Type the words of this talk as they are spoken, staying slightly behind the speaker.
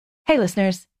Hey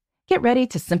listeners, get ready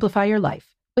to simplify your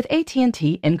life with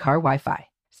AT&T in-car Wi-Fi.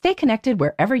 Stay connected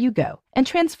wherever you go and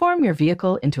transform your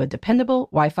vehicle into a dependable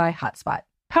Wi-Fi hotspot.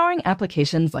 Powering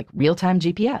applications like real-time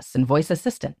GPS and voice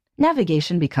assistant,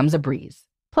 navigation becomes a breeze.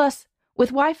 Plus,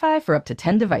 with Wi-Fi for up to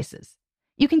 10 devices,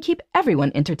 you can keep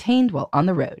everyone entertained while on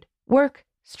the road, work,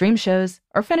 stream shows,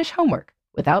 or finish homework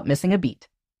without missing a beat.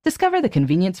 Discover the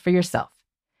convenience for yourself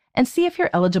and see if you're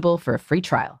eligible for a free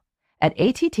trial at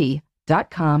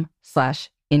att.com/in-car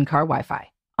Wi-Fi.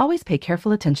 Always pay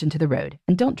careful attention to the road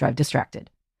and don't drive distracted.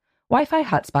 Wi-Fi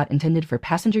hotspot intended for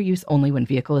passenger use only when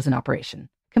vehicle is in operation.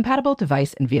 Compatible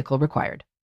device and vehicle required.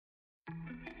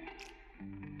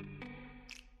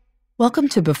 Welcome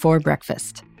to Before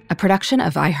Breakfast, a production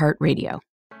of iHeartRadio.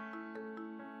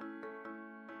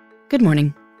 Good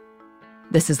morning.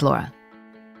 This is Laura.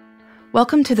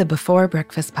 Welcome to the Before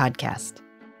Breakfast podcast.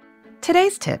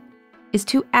 Today's tip is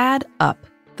to add up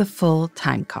the full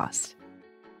time cost.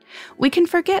 We can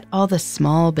forget all the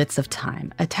small bits of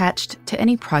time attached to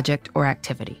any project or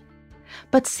activity,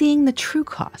 but seeing the true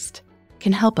cost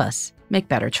can help us make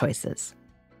better choices.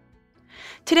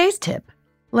 Today's tip,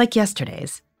 like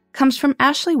yesterday's, comes from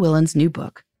Ashley Willen's new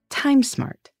book, Time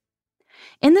Smart.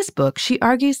 In this book, she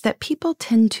argues that people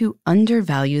tend to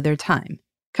undervalue their time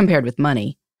compared with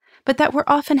money, but that we're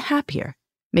often happier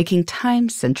making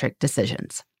time-centric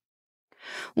decisions.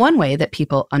 One way that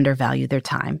people undervalue their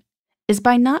time is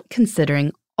by not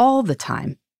considering all the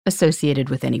time associated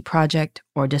with any project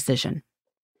or decision.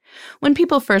 When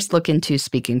people first look into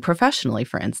speaking professionally,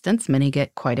 for instance, many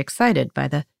get quite excited by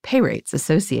the pay rates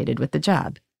associated with the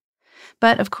job.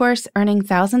 But of course, earning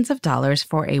thousands of dollars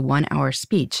for a 1-hour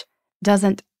speech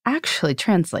doesn't actually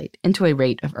translate into a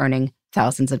rate of earning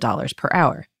thousands of dollars per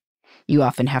hour. You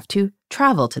often have to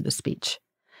travel to the speech.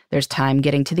 There's time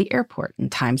getting to the airport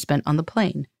and time spent on the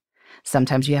plane.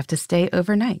 Sometimes you have to stay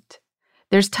overnight.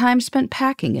 There's time spent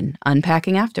packing and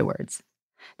unpacking afterwards.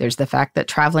 There's the fact that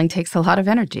traveling takes a lot of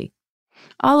energy.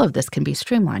 All of this can be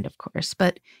streamlined, of course,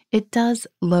 but it does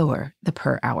lower the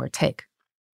per-hour take.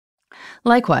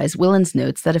 Likewise, Willen's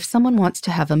notes that if someone wants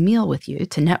to have a meal with you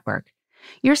to network,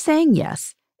 your saying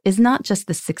yes is not just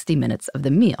the 60 minutes of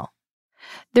the meal.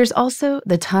 There's also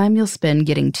the time you'll spend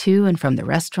getting to and from the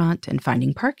restaurant and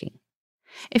finding parking.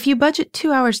 If you budget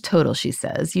 2 hours total, she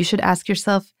says, you should ask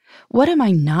yourself, what am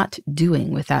I not doing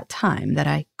with that time that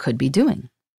I could be doing?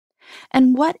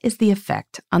 And what is the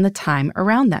effect on the time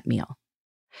around that meal?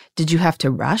 Did you have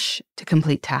to rush to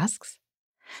complete tasks?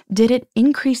 Did it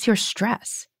increase your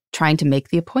stress trying to make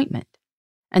the appointment?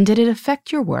 And did it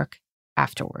affect your work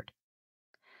afterward?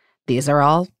 These are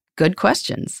all good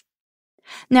questions.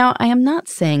 Now, I am not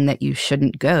saying that you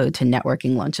shouldn't go to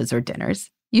networking lunches or dinners.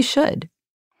 You should.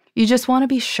 You just want to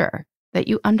be sure that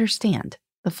you understand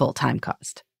the full time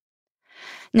cost.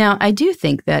 Now, I do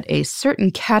think that a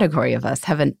certain category of us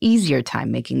have an easier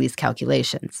time making these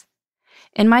calculations.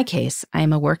 In my case, I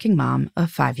am a working mom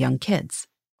of 5 young kids.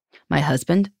 My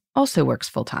husband also works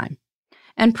full-time,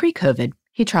 and pre-COVID,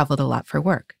 he traveled a lot for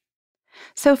work.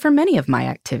 So for many of my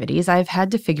activities, I've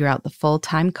had to figure out the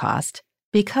full-time cost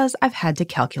because I've had to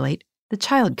calculate the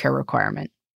childcare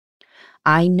requirement.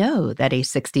 I know that a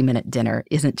 60-minute dinner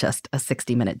isn't just a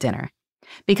 60-minute dinner,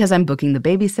 because I'm booking the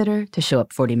babysitter to show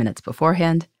up 40 minutes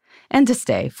beforehand and to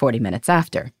stay 40 minutes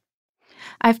after.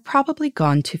 I've probably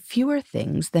gone to fewer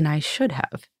things than I should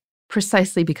have,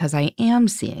 precisely because I am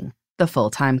seeing the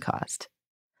full-time cost.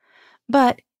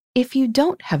 But if you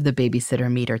don't have the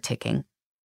babysitter meter ticking,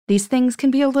 these things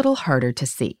can be a little harder to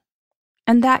see,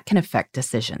 and that can affect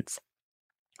decisions.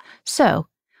 So,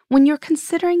 when you're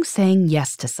considering saying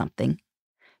yes to something,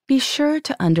 be sure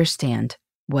to understand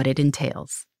what it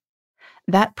entails.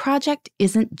 That project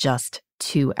isn't just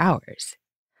 2 hours.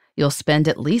 You'll spend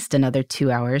at least another 2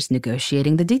 hours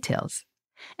negotiating the details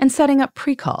and setting up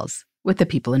pre-calls with the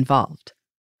people involved.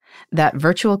 That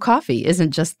virtual coffee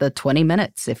isn't just the 20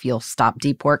 minutes if you'll stop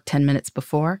deep work 10 minutes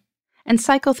before and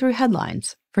cycle through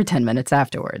headlines for 10 minutes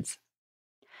afterwards.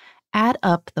 Add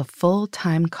up the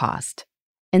full-time cost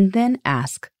and then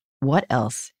ask what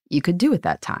else you could do with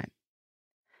that time.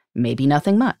 Maybe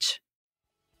nothing much,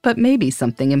 but maybe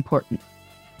something important.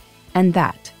 And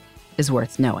that is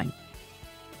worth knowing.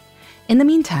 In the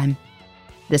meantime,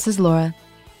 this is Laura.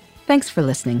 Thanks for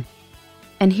listening.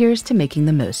 And here's to making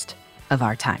the most of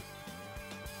our time.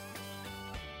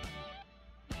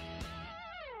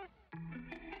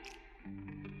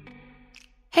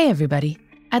 Hey, everybody.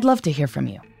 I'd love to hear from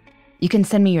you. You can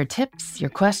send me your tips, your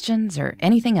questions, or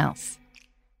anything else.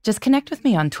 Just connect with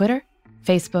me on Twitter,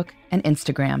 Facebook, and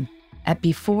Instagram at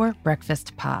Before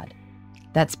Breakfast Pod.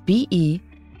 That's BE,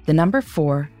 the number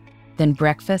 4, then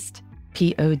breakfast,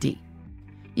 Pod.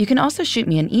 You can also shoot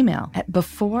me an email at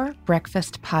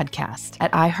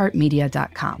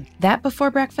beforebreakfastpodcast@iheartmedia.com. That Before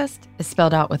Breakfast is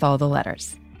spelled out with all the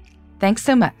letters. Thanks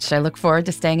so much. I look forward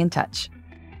to staying in touch.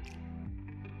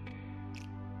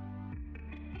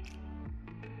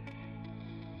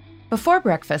 Before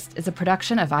Breakfast is a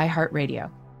production of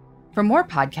iHeartRadio. For more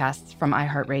podcasts from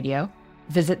iHeartRadio,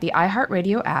 visit the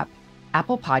iHeartRadio app,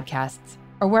 Apple Podcasts,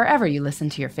 or wherever you listen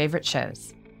to your favorite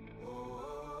shows.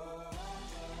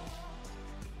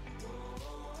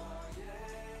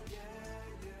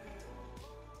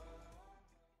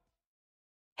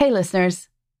 Hey listeners,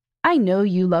 I know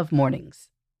you love mornings.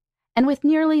 And with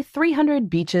nearly 300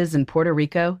 beaches in Puerto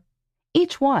Rico,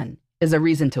 each one is a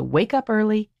reason to wake up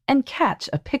early and catch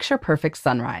a picture-perfect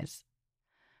sunrise.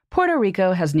 Puerto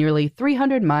Rico has nearly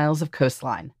 300 miles of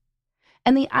coastline,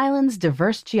 and the island's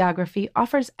diverse geography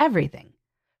offers everything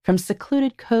from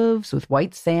secluded coves with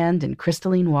white sand and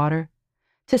crystalline water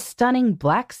to stunning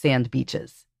black sand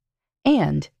beaches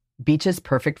and beaches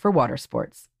perfect for water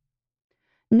sports.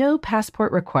 No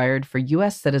passport required for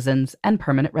U.S. citizens and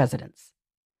permanent residents.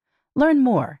 Learn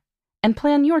more and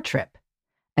plan your trip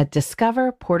at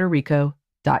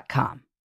discoverpuertorico.com.